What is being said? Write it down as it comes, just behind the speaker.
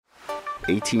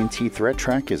AT&T Threat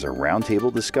Track is a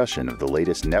roundtable discussion of the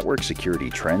latest network security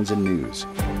trends and news,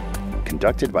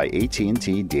 conducted by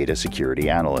AT&T data security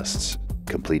analysts.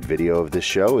 Complete video of this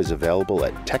show is available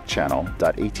at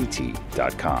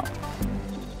techchannel.att.com.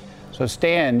 So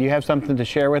Stan, you have something to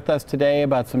share with us today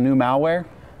about some new malware?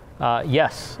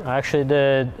 Yes, I actually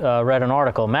read an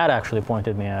article, Matt actually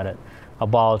pointed me at it,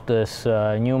 about this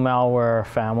new malware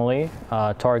family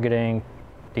targeting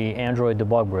the Android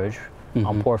debug bridge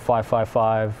on port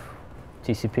 555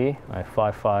 TCP, right?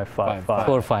 5555.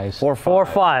 4 fives. 4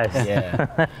 fives.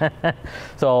 Yeah.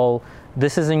 So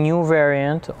this is a new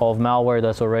variant of malware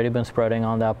that's already been spreading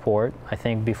on that port. I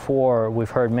think before we've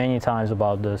heard many times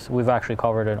about this. We've actually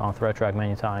covered it on Threat Track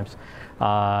many times.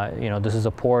 This is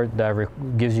a port that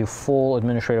gives you full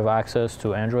administrative access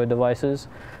to Android devices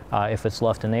if it's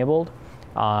left enabled.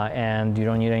 And you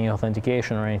don't need any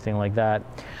authentication or anything like that.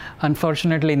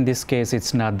 Unfortunately, in this case,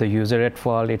 it's not the user at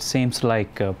fault. It seems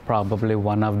like probably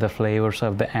one of the flavors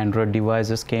of the Android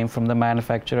devices came from the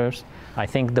manufacturers. I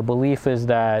think the belief is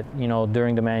that,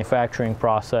 during the manufacturing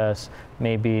process,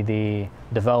 maybe the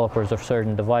developers of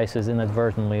certain devices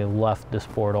inadvertently left this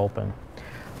port open.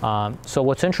 So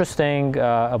what's interesting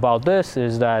about this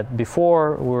is that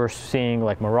before we were seeing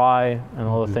like Mirai and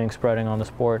other things spreading on this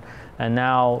port, and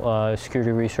now a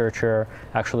security researcher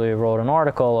actually wrote an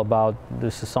article about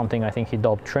this is something I think he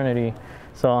dubbed Trinity.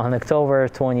 So on October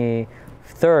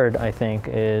 23rd, I think,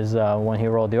 is when he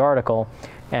wrote the article.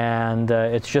 And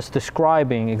it's just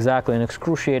describing exactly in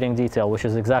excruciating detail, which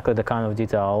is exactly the kind of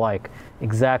detail I like,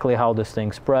 exactly how this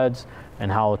thing spreads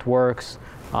and how it works.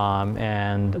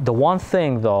 And the one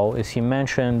thing, though, is he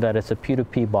mentioned that it's a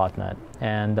P2P botnet.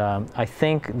 And I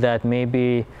think that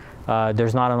maybe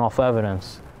there's not enough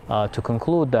evidence to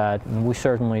conclude that, and we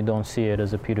certainly don't see it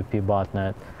as a P2P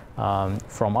botnet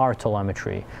from our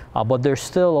telemetry. But there's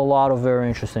still a lot of very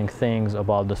interesting things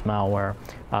about this malware.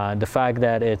 The fact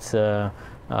that it's a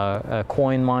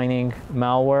coin mining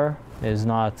malware is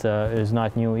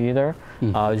not new either.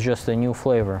 It's just a new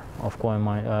flavor of coin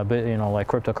mine, like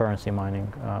cryptocurrency mining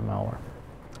malware.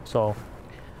 So,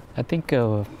 I think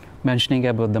mentioning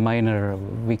about the miner,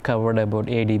 we covered about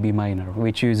ADB miner,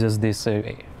 which uses this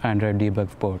Android debug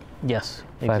port. Yes,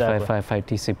 exactly. 5555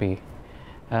 TCP.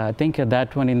 I think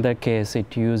that one, in that case,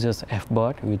 it uses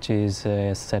FBOT, which is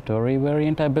a Satori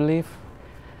variant, I believe.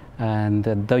 And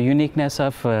the uniqueness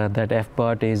of that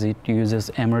FBOT is it uses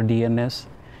MRDNS,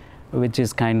 which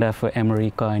is kind of a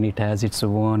memory coin. It has its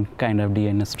own kind of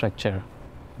DNS structure.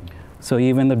 So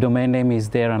even the domain name is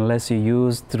there, unless you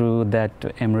use through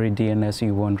that memory DNS,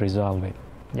 you won't resolve it.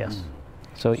 Yes.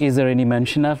 So is there any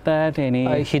mention of that?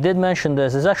 He did mention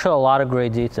this. There's actually a lot of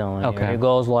great detail in here. He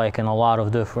goes in a lot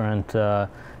of different,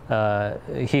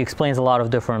 he explains a lot of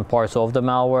different parts of the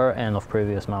malware and of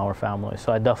previous malware families.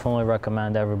 So I definitely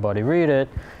recommend everybody read it.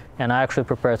 And I actually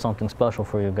prepared something special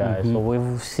for you guys. So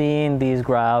we've seen these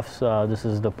graphs. This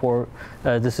is the port.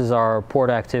 This is our port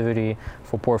activity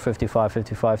for port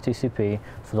 5555 TCP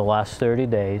for the last 30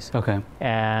 days. Okay.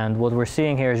 And what we're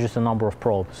seeing here is just the number of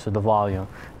probes, so the volume.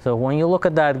 So when you look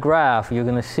at that graph, you're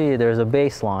going to see there's a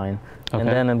baseline, and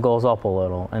then it goes up a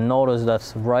little. And notice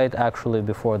that's right actually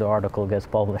before the article gets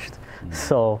published.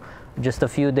 So just a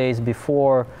few days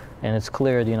before. And it's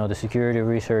clear, the security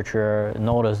researcher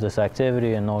noticed this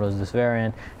activity and noticed this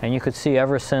variant. And you could see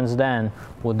ever since then,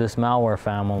 with this malware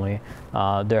family,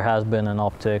 there has been an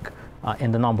uptick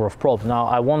in the number of probes. Now,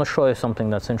 I want to show you something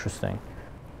that's interesting.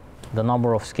 The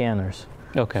number of scanners.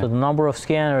 Okay. So the number of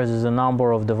scanners is the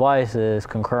number of devices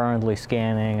concurrently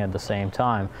scanning at the same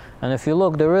time. And if you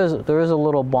look, there is a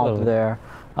little bump there,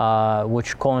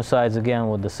 which coincides again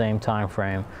with the same time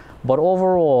frame. But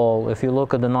overall, if you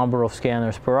look at the number of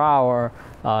scanners per hour,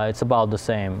 it's about the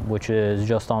same, which is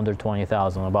just under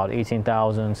 20,000, about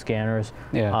 18,000 scanners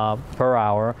per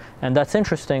hour. And that's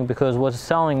interesting because what's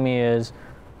telling me is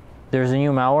there's a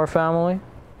new malware family,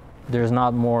 there's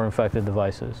not more infected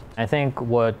devices. I think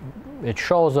what it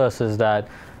shows us is that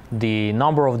the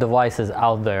number of devices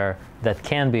out there that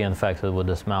can be infected with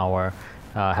this malware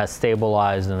has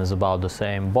stabilized and is about the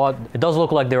same. But it does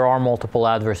look like there are multiple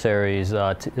adversaries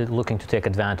looking to take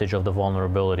advantage of the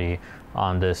vulnerability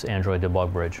on this Android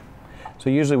debug bridge. So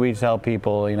usually we tell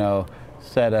people,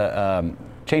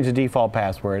 change the default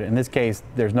password. In this case,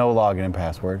 there's no login and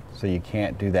password, so you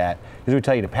can't do that. Because we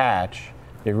tell you to patch,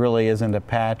 there really isn't a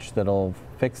patch that'll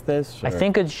fix this? Or? I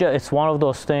think it's one of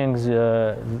those things, you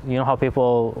know how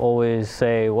people always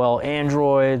say, well,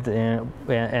 Android,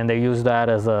 and they use that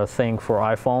as a thing for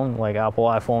iPhone, like Apple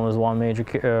iPhone is one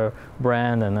major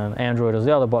brand and then Android is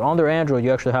the other, but under Android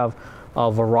you actually have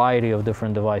a variety of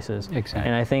different devices. Exactly.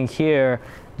 And I think here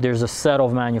there's a set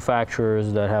of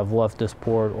manufacturers that have left this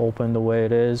port open the way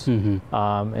it is,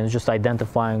 and just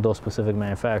identifying those specific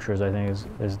manufacturers, I think,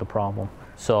 is the problem.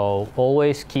 So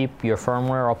always keep your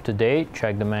firmware up to date.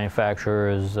 Check the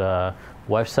manufacturer's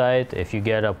website. If you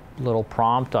get a little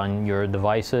prompt on your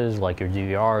devices, like your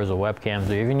DVRs or webcams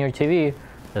or even your TV,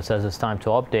 that says it's time to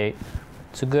update,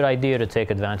 it's a good idea to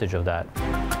take advantage of that.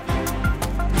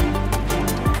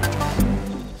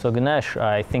 So Ganesh,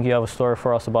 I think you have a story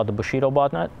for us about the Bushido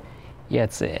botnet? Yeah,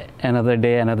 it's another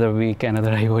day, another week,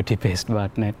 another IoT-based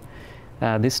botnet.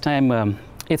 This time,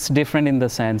 it's different in the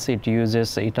sense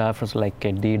it offers like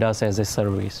a DDoS as a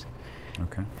service.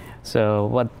 Okay. So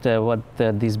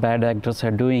what these bad actors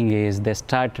are doing is they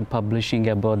started publishing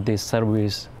about this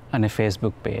service on a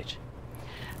Facebook page.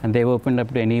 And they've opened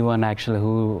up to anyone actually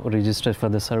who registers for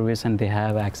the service, and they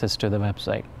have access to the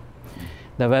website.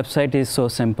 The website is so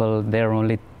simple, there are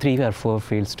only 3 or 4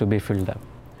 fields to be filled up.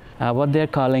 What they're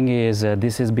calling is,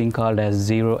 this is being called as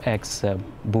 0x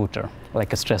booter,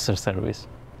 like a stressor service.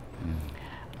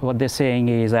 What they're saying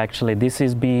is actually this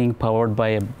is being powered by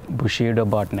a Bushido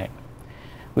botnet,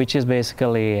 which is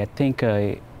basically, I think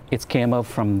it came up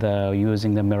from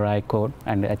using the Mirai code,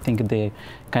 and I think they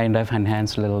kind of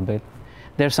enhanced a little bit.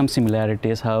 There's some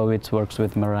similarities how it works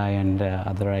with Mirai and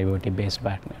other IoT-based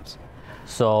botnets.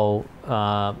 So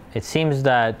it seems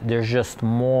that there's just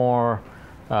more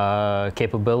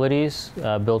capabilities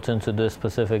built into this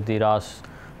specific DDoS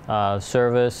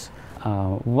service.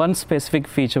 One specific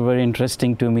feature very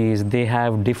interesting to me is they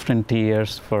have different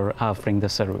tiers for offering the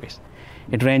service.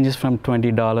 It ranges from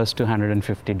 $20 to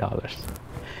 $150.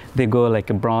 They go like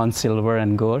a bronze, silver,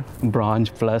 and gold, bronze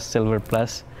plus, silver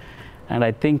plus. And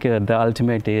I think the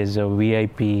ultimate is a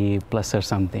VIP plus or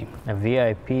something. A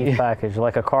VIP package,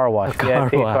 like a car wash.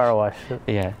 VIP car wash.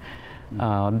 Yeah.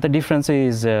 The difference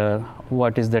is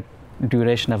what is the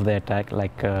duration of the attack.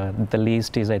 Like the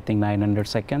least is, I think, 900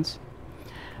 seconds.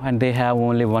 And they have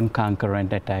only one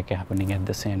concurrent attack happening at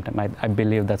the same time. I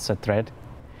believe that's a threat.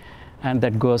 And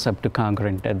that goes up to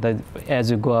concurrent.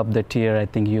 As you go up the tier, I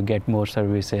think you get more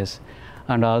services.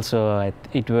 And also,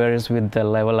 it varies with the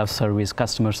level of service,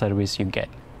 customer service you get.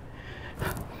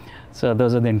 So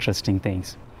those are the interesting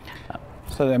things.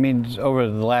 So, I mean, over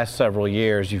the last several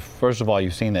years, first of all,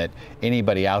 you've seen that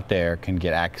anybody out there can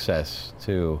get access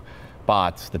to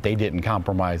bots that they didn't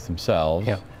compromise themselves.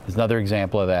 Yeah. There's another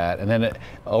example of that. And then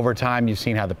over time, you've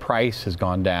seen how the price has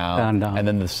gone down, and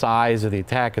then the size of the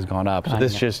attack has gone up. So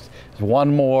this just is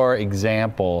one more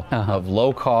example of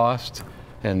low cost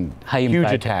and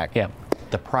huge attack. Yeah.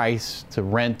 The price to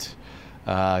rent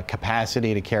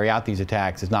capacity to carry out these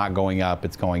attacks is not going up,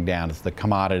 it's going down. It's the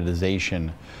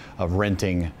commoditization of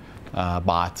renting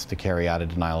bots to carry out a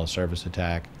denial of service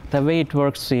attack. The way it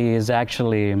works is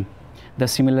actually, the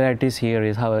similarities here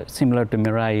is how similar to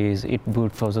Mirai is it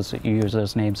brute forces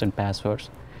users' names and passwords.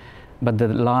 But the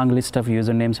long list of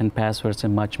usernames and passwords is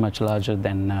much, much larger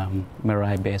than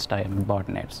Mirai-based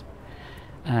botnets.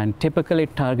 And typically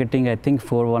targeting, I think,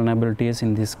 4 vulnerabilities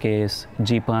in this case: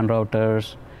 GPON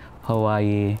routers,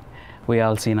 Hawaii, we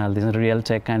all seen all these,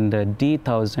 Realtek, and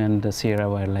D1000 Sierra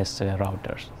Wireless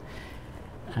routers.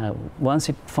 Once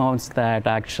it finds that,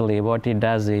 actually what it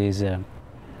does is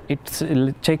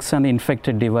it checks on the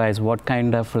infected device what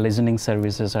kind of listening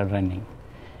services are running.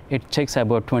 It checks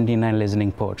about 29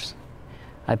 listening ports.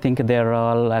 I think they're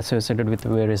all associated with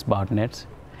various botnets.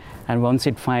 And once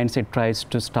it finds, it tries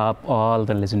to stop all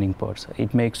the listening ports.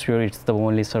 It makes sure it's the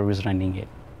only service running it.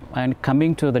 And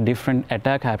coming to the different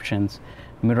attack options,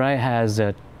 Mirai has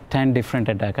 10 different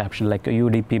attack options, like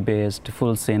UDP-based,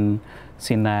 full SYN,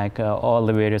 SYNAC, all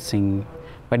the various things.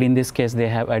 But in this case, they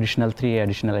have 3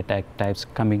 additional attack types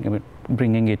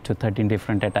bringing it to 13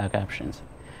 different attack options.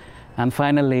 And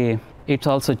finally, it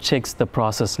also checks the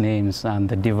process names on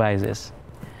the devices.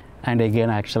 And again,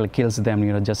 actually kills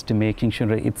them, just to making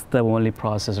sure it's the only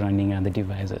process running on the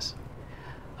devices.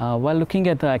 While looking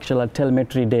at the actual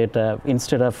telemetry data,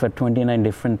 instead of 29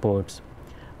 different ports,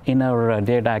 in our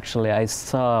data, actually, I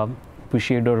saw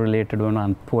Bushido-related one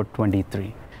on port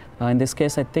 23. In this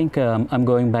case, I think I'm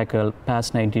going back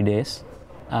past 90 days.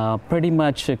 Pretty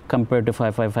much compared to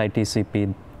 555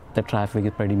 TCP, the traffic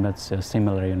is pretty much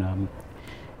similar,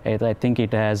 I think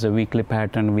it has a weekly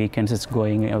pattern. Weekends it's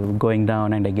going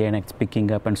down, and again it's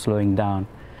picking up and slowing down.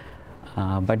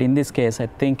 But in this case, I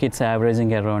think it's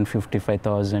averaging around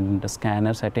 55,000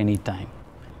 scanners at any time.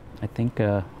 I think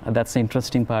that's the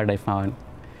interesting part I found.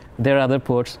 There are other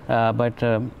ports,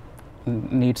 but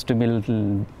needs to be a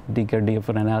little deeper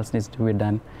analysis needs to be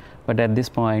done. But at this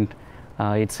point,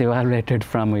 it's evaluated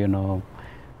from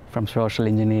from social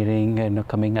engineering and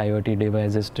coming IoT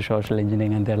devices to social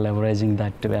engineering, and they're leveraging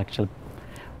that to actually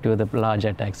do the large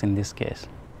attacks in this case.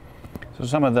 So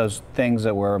some of those things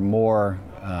that were more,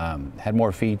 had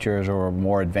more features or were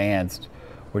more advanced,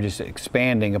 we're just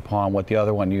expanding upon what the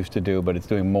other one used to do, but it's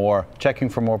doing more, checking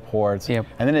for more ports, yep.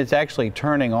 and then it's actually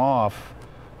turning off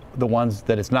the ones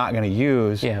that it's not going to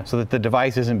use, yeah. so that the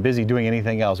device isn't busy doing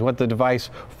anything else. We want the device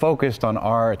focused on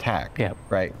our attack. Yep.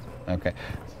 Right. Okay.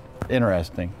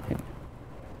 Interesting.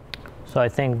 So I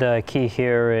think the key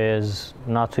here is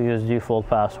not to use default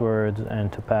passwords and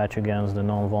to patch against the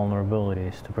known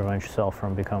vulnerabilities to prevent yourself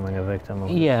from becoming a victim of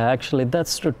it. Yeah, actually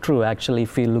that's true. Actually,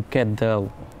 if you look at the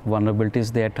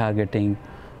vulnerabilities they are targeting,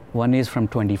 one is from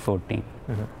 2014.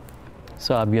 Mm-hmm.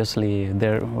 So obviously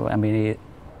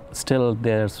still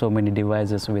there are so many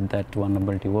devices with that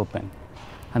vulnerability open,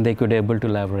 and they could able to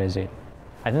leverage it.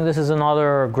 I think this is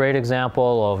another great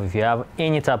example of if you have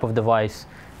any type of device,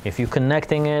 if you're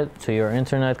connecting it to your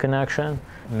internet connection,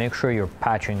 make sure you're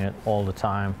patching it all the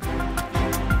time.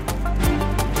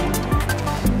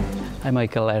 Hi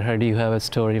Michael, I heard you have a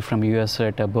story from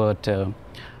USCERT about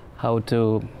how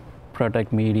to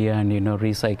protect media and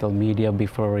recycle media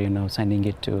before sending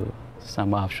it to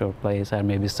some offshore place or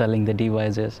maybe selling the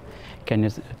devices. Can you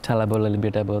tell a little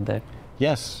bit about that?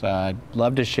 Yes, I'd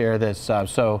love to share this.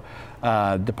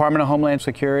 Department of Homeland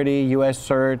Security,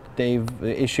 USCERT, they've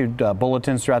issued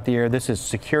bulletins throughout the year. This is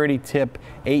Security Tip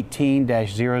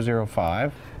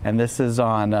 18-005, and this is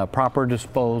on proper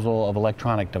disposal of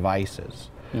electronic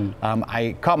devices.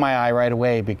 I caught my eye right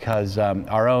away because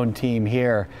our own team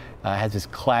here has this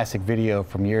classic video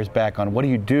from years back on what do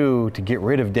you do to get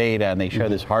rid of data, and they show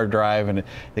this hard drive and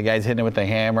the guy's hitting it with a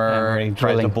hammer and he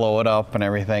tries to blow it up and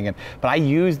everything. But I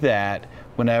use that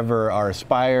whenever our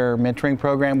Aspire mentoring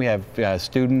program, we have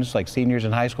students like seniors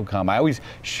in high school come. I always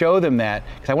show them that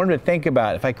because I want them to think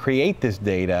about, if I create this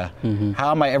data,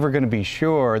 how am I ever going to be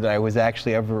sure that I was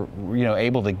actually ever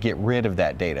able to get rid of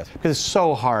that data? Because it's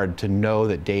so hard to know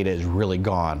that data is really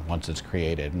gone once it's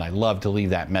created, and I love to leave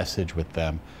that message with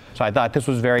them. So I thought this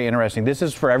was very interesting. This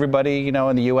is for everybody,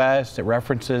 in the U.S. It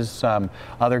references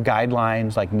other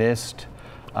guidelines like NIST,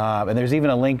 and there's even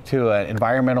a link to an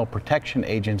Environmental Protection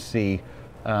Agency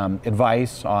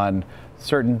advice on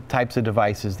certain types of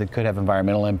devices that could have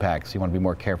environmental impacts. You want to be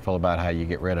more careful about how you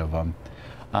get rid of them.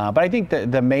 But I think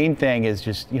the main thing is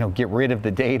just get rid of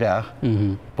the data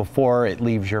before it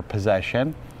leaves your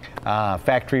possession.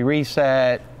 Factory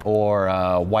reset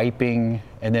or wiping,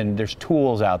 and then there's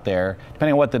tools out there,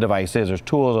 depending on what the device is, there's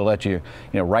tools that let you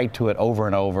write to it over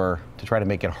and over to try to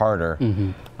make it harder.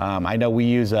 I know we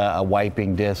use a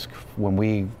wiping disk when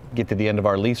we get to the end of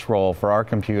our lease roll for our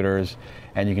computers,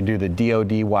 and you can do the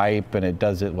DoD wipe, and it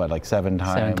does it, like 7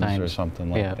 times or something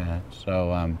like that.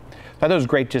 So I thought it was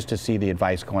great just to see the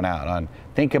advice going out on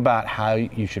think about how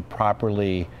you should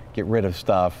properly get rid of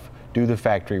stuff, do the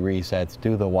factory resets,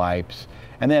 do the wipes,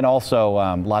 and then also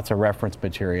lots of reference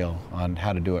material on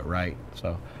how to do it right.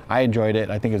 So I enjoyed it.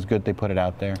 I think it's good they put it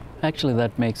out there. Actually,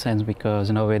 that makes sense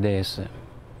because nowadays,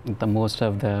 the most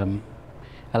of the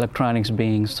electronics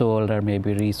being sold or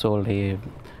maybe resold are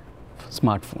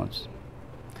smartphones.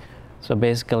 So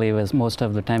basically, most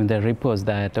of the time they report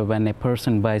that when a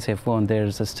person buys a phone,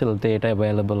 there's still data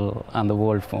available on the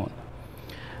old phone.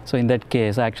 So in that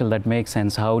case, actually, that makes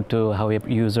sense how a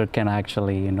user can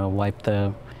actually wipe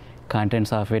the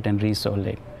contents of it and resolve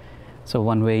it. So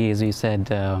one way is, you said,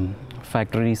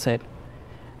 factory reset,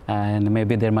 and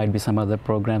maybe there might be some other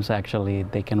programs actually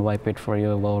they can wipe it for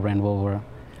you over and over,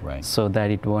 so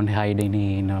that it won't hide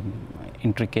any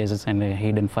intricacies and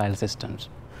hidden file systems.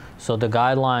 So the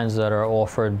guidelines that are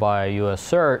offered by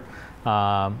USCERT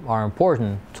are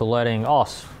important to letting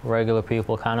us, regular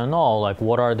people, kind of know, like,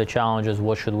 what are the challenges,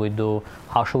 what should we do,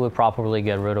 how should we properly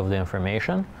get rid of the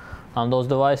information on those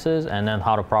devices, and then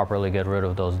how to properly get rid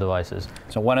of those devices.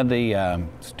 So one of the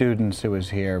students who was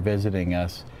here visiting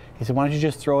us, he said, why don't you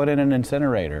just throw it in an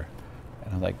incinerator?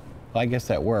 And I was like, well, I guess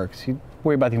that works. You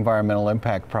worry about the environmental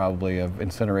impact probably of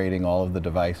incinerating all of the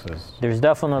devices. There's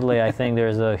definitely, I think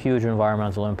there's a huge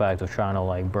environmental impact of trying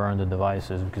to burn the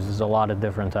devices, because there's a lot of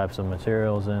different types of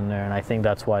materials in there, and I think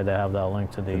that's why they have that link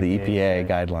to the EPA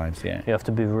guidelines. Yeah. You have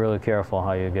to be really careful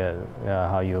how you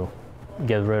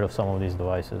get rid of some of these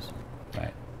devices.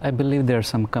 Right. I believe there are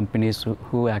some companies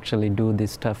who actually do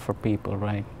this stuff for people,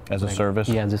 right? As a service?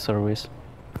 Yeah, as a service.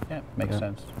 Yeah, makes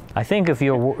sense. I think if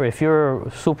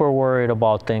you're super worried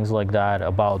about things like that,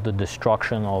 about the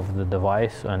destruction of the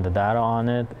device and the data on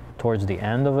it towards the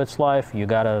end of its life, you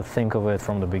gotta think of it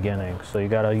from the beginning. So you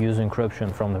gotta use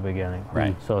encryption from the beginning.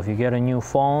 Right. So if you get a new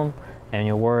phone and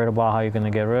you're worried about how you're going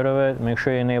to get rid of it, make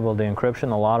sure you enable the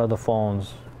encryption. A lot of the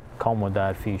phones come with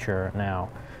that feature now,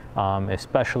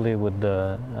 especially with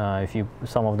the,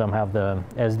 some of them have the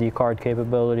SD card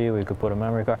capability where you could put a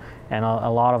memory card, and a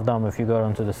lot of them, if you go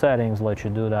into the settings, let you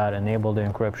do that, enable the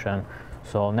encryption.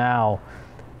 So now,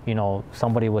 you know,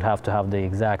 somebody would have to have the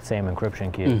exact same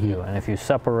encryption key as you. And if you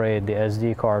separate the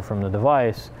SD card from the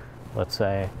device, let's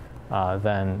say,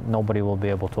 then nobody will be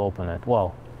able to open it.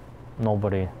 Well,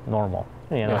 nobody normal,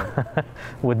 you know.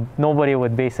 Nobody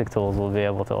with basic tools will be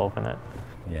able to open it.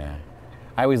 Yeah.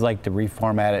 I always like to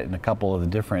reformat it in a couple of the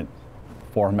different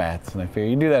formats, and I figure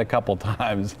you do that a couple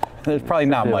times, there's probably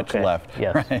not much left.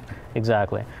 Yes, right?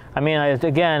 Exactly. I mean,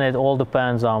 again, it all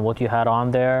depends on what you had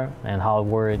on there and how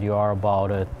worried you are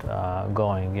about it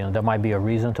going. You know, there might be a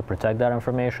reason to protect that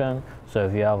information. So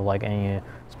if you have like any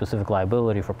specific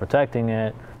liability for protecting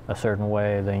it a certain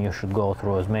way, then you should go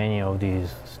through as many of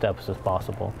these steps as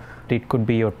possible. It could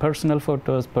be your personal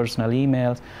photos, personal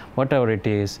emails, whatever it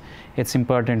is. It's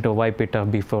important to wipe it off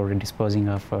before disposing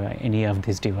of any of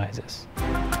these devices.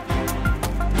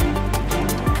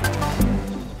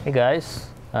 Hey guys,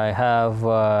 I have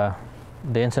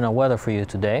the internet weather for you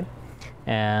today,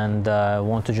 and I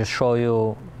want to just show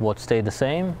you what stayed the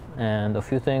same and a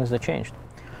few things that changed.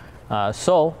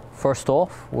 So first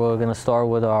off, we're going to start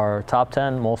with our top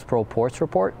 10 most pro ports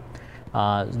report.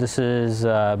 This is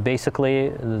basically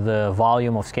the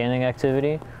volume of scanning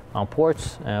activity on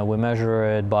ports. We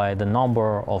measure it by the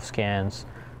number of scans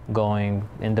going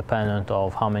independent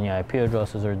of how many IP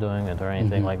addresses are doing it or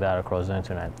anything like that across the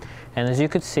internet. And as you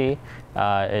could see,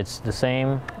 it's the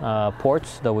same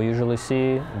ports that we usually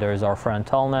see. There's our friend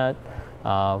Telnet,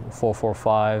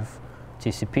 445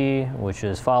 TCP, which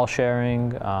is file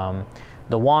sharing.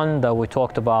 The one that we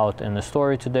talked about in the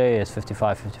story today is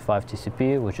 5555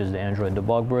 TCP, which is the Android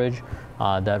debug bridge.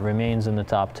 That remains in the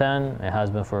top 10. It has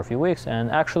been for a few weeks. And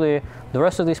actually, the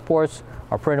rest of these ports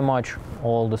are pretty much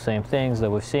all the same things that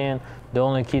we've seen. The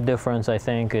only key difference, I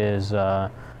think, is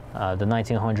the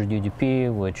 1900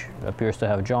 UDP, which appears to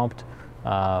have jumped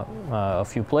a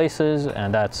few places,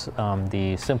 and that's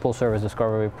the Simple Service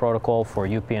Discovery Protocol for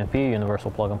UPnP,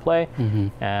 Universal Plug and Play.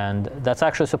 And that's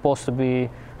actually supposed to be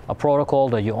a protocol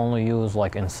that you only use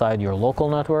like inside your local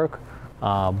network,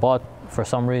 but for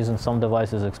some reason some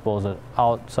devices expose it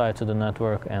outside to the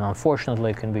network, and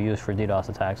unfortunately it can be used for DDoS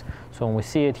attacks. So when we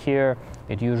see it here,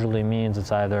 it usually means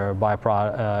it's either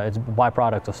it's a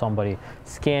byproduct of somebody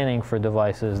scanning for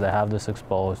devices that have this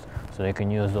exposed, so they can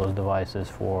use those devices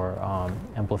for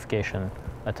amplification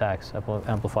attacks,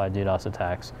 amplified DDoS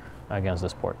attacks against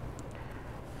this port.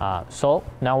 So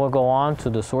now we'll go on to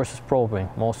the sources probing.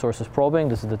 Most sources probing,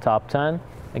 this is the top 10.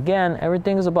 Again,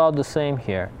 everything is about the same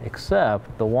here,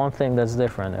 except the one thing that's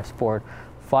different is port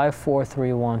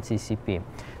 5431 TCP.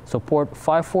 So port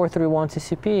 5431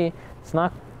 TCP, it's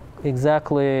not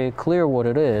exactly clear what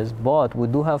it is, but we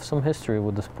do have some history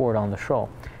with this port on the show.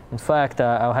 In fact,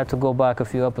 I had to go back a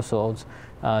few episodes.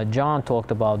 John talked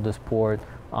about this port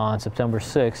on September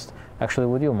 6th, actually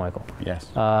with you, Michael.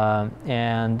 Yes.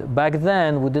 And back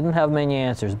then, we didn't have many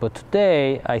answers, but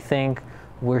today, I think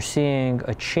we're seeing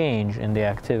a change in the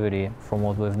activity from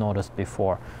what we've noticed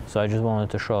before. So I just wanted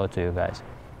to show it to you guys.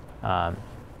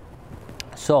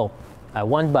 So I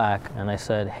went back and I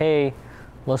said, hey,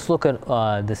 let's look at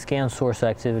the scan source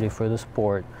activity for this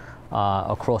port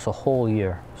across a whole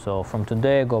year. So from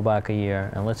today, go back a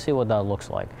year, and let's see what that looks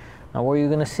like. Now what you're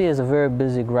gonna see is a very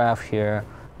busy graph here,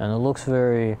 and it looks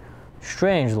very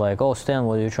strange, like, oh, Stan,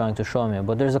 what are you trying to show me?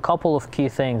 But there's a couple of key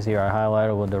things here I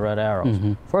highlighted with the red arrows.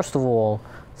 First of all,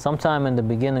 sometime in the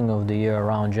beginning of the year,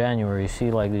 around January, you see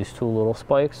like these two little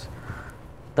spikes.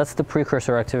 That's the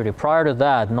precursor activity. Prior to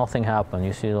that, nothing happened.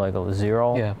 You see like a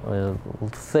zero,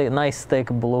 nice thick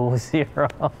blue zero.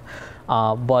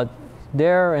 But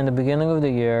there in the beginning of the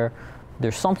year,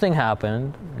 there's something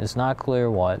happened. It's not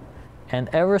clear what. And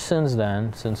ever since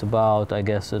then, since about, I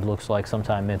guess it looks like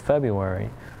sometime mid-February,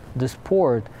 this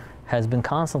port has been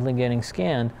constantly getting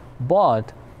scanned,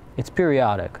 but it's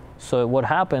periodic. So what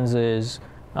happens is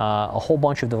a whole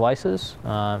bunch of devices,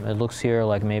 it looks here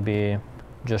like maybe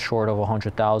just short of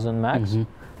 100,000 max.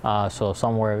 So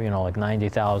somewhere, like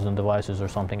 90,000 devices or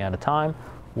something at a time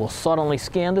will suddenly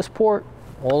scan this port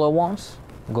all at once,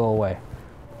 go away.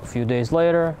 A few days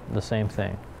later, the same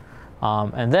thing.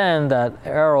 And then that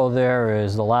arrow there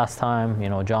is the last time,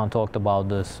 John talked about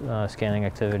this scanning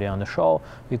activity on the show.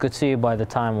 You could see by the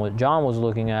time what John was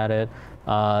looking at it,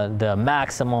 the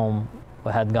maximum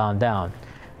had gone down.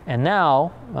 And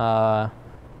now,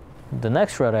 the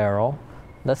next red arrow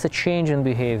That's a change in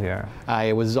behavior.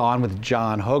 I was on with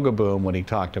John Hogaboom when he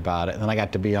talked about it, and then I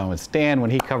got to be on with Stan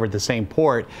when he covered the same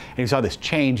port, and he saw this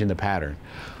change in the pattern.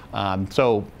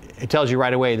 So it tells you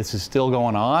right away this is still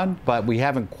going on, but we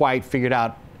haven't quite figured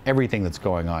out everything that's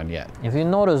going on yet. If you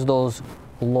notice those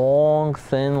long,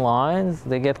 thin lines,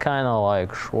 they get kind of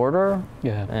like shorter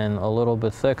and a little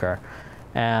bit thicker.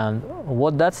 And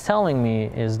what that's telling me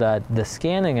is that the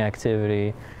scanning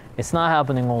activity, it's not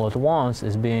happening all at once,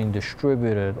 it's being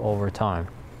distributed over time.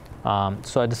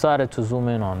 So I decided to zoom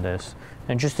in on this.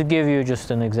 And just to give you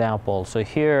just an example, so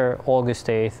here, August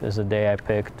 8th is the day I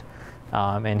picked.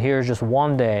 And here's just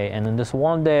one day. And in this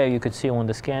one day, you could see when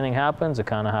the scanning happens, it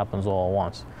kind of happens all at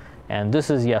once. And this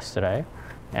is yesterday.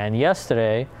 And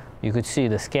yesterday, you could see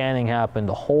the scanning happened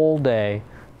the whole day,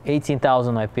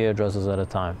 18,000 IP addresses at a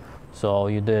time. So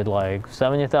you did like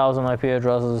 70,000 IP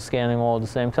addresses scanning all at the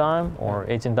same time, or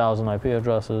 18,000 IP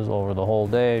addresses over the whole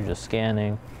day, just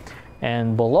scanning.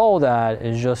 And below that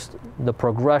is just the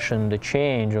progression, the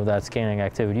change of that scanning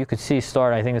activity. You could see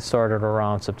I think it started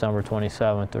around September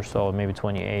 27th or so, maybe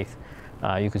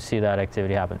 28th. You could see that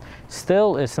activity happen.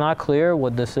 Still, it's not clear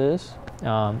what this is.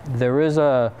 There is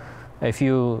if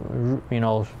you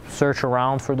search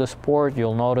around for this port,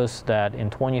 you'll notice that in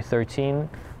 2013,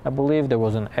 I believe there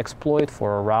was an exploit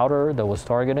for a router that was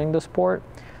targeting this port.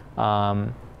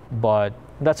 But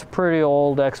that's a pretty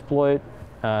old exploit.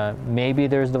 Maybe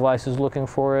there's devices looking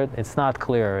for it. It's not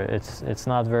clear. It's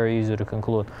not very easy to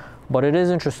conclude. But it is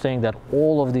interesting that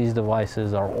all of these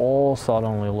devices are all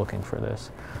suddenly looking for this.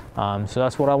 So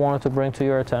that's what I wanted to bring to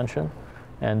your attention.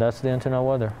 And that's the internet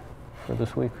weather for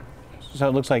this week. So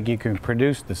it looks like you can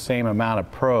produce the same amount of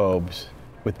probes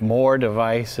with more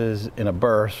devices in a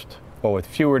burst, or with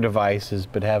fewer devices,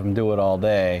 but have them do it all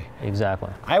day. Exactly.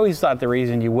 I always thought the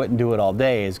reason you wouldn't do it all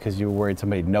day is because you were worried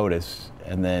somebody'd notice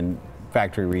and then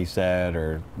factory reset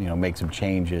or make some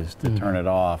changes to turn it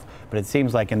off. But it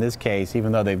seems like in this case,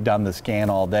 even though they've done the scan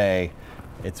all day,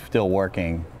 it's still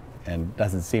working and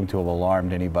doesn't seem to have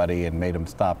alarmed anybody and made them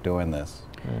stop doing this.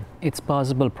 It's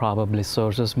possible probably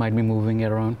sources might be moving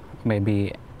around.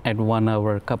 Maybe at 1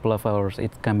 hour, a couple of hours,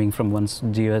 it's coming from one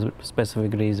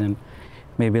geo-specific region.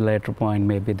 Maybe later point,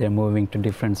 maybe they're moving to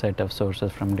different set of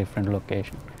sources from different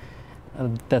location.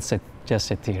 That's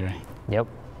just a theory. Yep.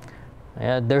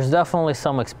 Yeah, there's definitely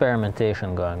some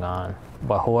experimentation going on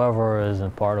by whoever is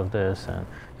in part of this, and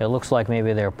it looks like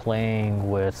maybe they're playing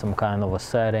with some kind of a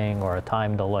setting or a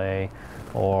time delay,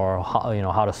 or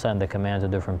how to send the command to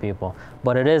different people.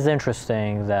 But it is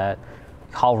interesting that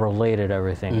how related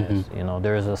everything is.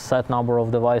 There's a set number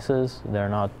of devices. They're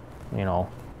not,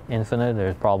 infinite.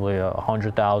 There's probably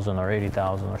 100,000 or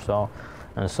 80,000 or so.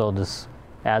 And so this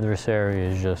adversary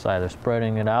is just either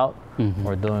spreading it out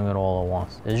or doing it all at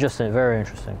once. It's just very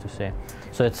interesting to see.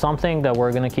 So it's something that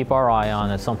we're going to keep our eye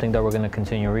on. It's something that we're going to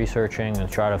continue researching and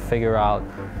try to figure out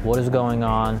what is going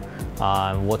on,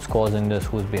 what's causing this,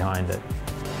 who's behind it.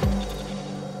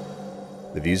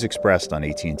 The views expressed on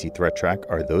AT&T Threat Track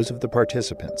are those of the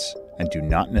participants and do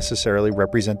not necessarily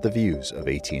represent the views of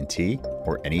AT&T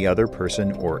or any other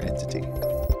person or entity.